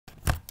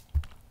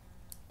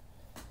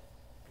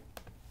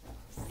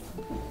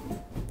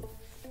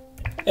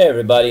Hey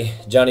everybody,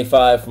 Johnny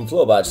 5 from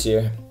FLOBOTS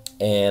here,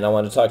 and I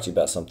want to talk to you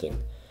about something.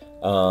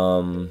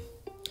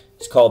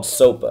 It's called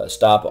SOPA,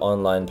 Stop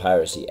Online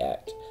Piracy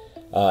Act.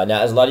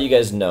 Now, as a lot of you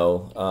guys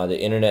know, the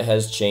internet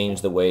has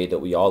changed the way that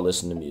we all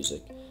listen to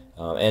music.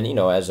 And, you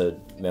know, as a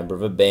member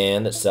of a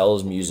band that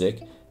sells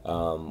music,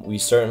 we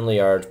certainly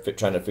are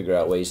trying to figure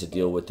out ways to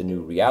deal with the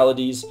new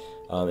realities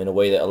in a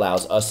way that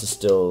allows us to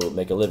still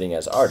make a living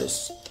as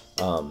artists.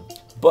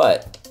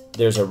 But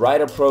there's a right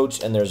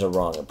approach and there's a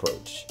wrong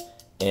approach.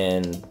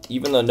 And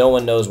even though no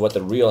one knows what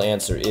the real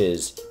answer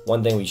is,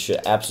 one thing we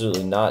should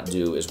absolutely not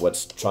do is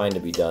what's trying to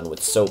be done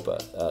with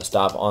SOPA,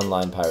 Stop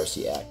Online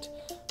Piracy Act.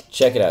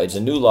 Check it out. It's a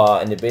new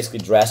law, and it basically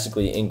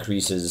drastically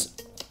increases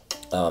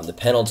the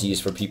penalties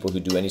for people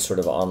who do any sort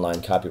of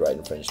online copyright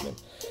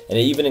infringement. And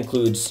it even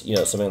includes, you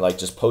know, something like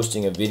just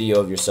posting a video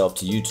of yourself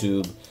to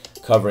YouTube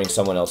covering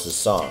someone else's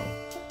song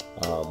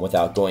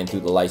without going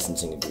through the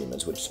licensing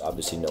agreements, which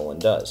obviously no one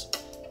does.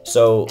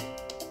 So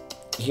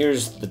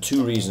here's the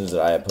two reasons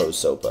that I oppose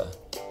SOPA.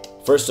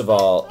 First of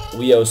all,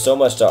 we owe so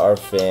much to our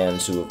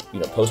fans who, you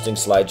know, posting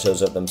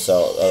slideshows of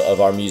themselves,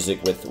 of our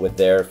music with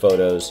their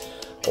photos,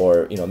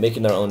 or, you know,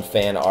 making their own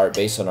fan art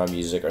based on our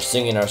music, or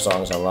singing our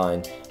songs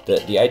online.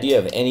 The idea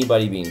of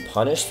anybody being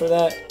punished for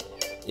that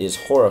is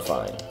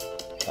horrifying.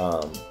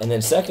 And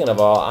then second of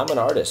all, I'm an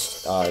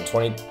artist. In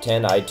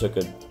 2010, I took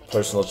a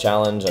personal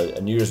challenge,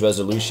 a New Year's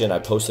resolution. I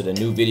posted a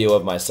new video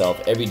of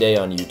myself every day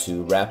on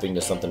YouTube, rapping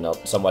to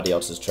somebody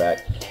else's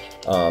track.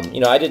 You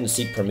know, I didn't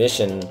seek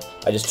permission.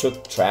 I just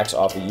took tracks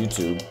off of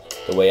YouTube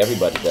the way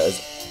everybody does,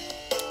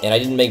 and I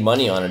didn't make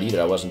money on it either.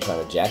 I wasn't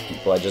trying to jack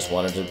people. I just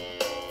wanted to,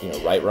 you know,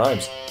 write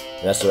rhymes,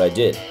 and that's what I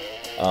did.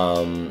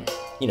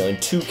 You know, in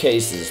 2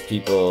 cases,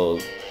 people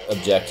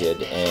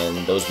objected,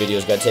 and those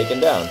videos got taken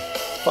down.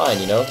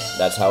 Fine, you know,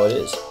 that's how it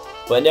is.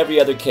 But in every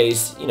other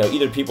case, you know,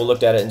 either people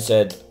looked at it and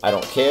said, I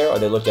don't care, or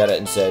they looked at it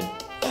and said,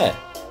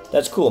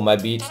 that's cool, my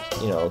beat,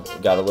 you know,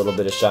 got a little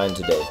bit of shine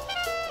today.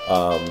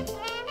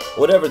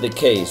 Whatever the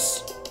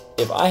case,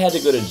 if I had to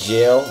go to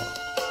jail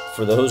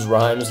for those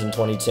rhymes in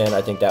 2010,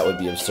 I think that would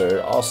be absurd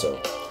also.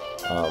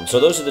 So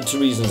those are the 2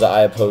 reasons that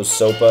I oppose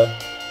SOPA,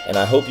 and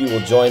I hope you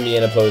will join me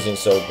in opposing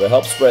SOPA.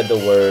 Help spread the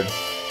word,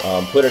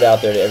 put it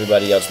out there to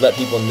everybody else, let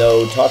people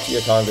know, talk to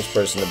your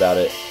congressperson about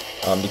it.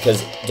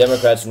 Because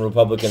Democrats and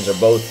Republicans are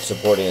both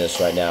supporting this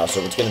right now,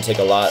 so it's going to take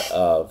a lot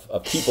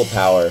of people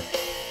power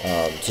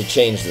to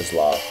change this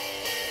law.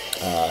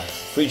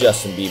 Free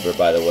Justin Bieber,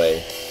 by the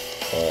way,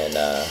 and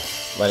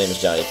my name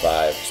is Johnny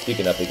 5,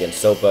 speaking up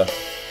against SOPA,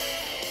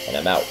 and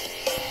I'm out.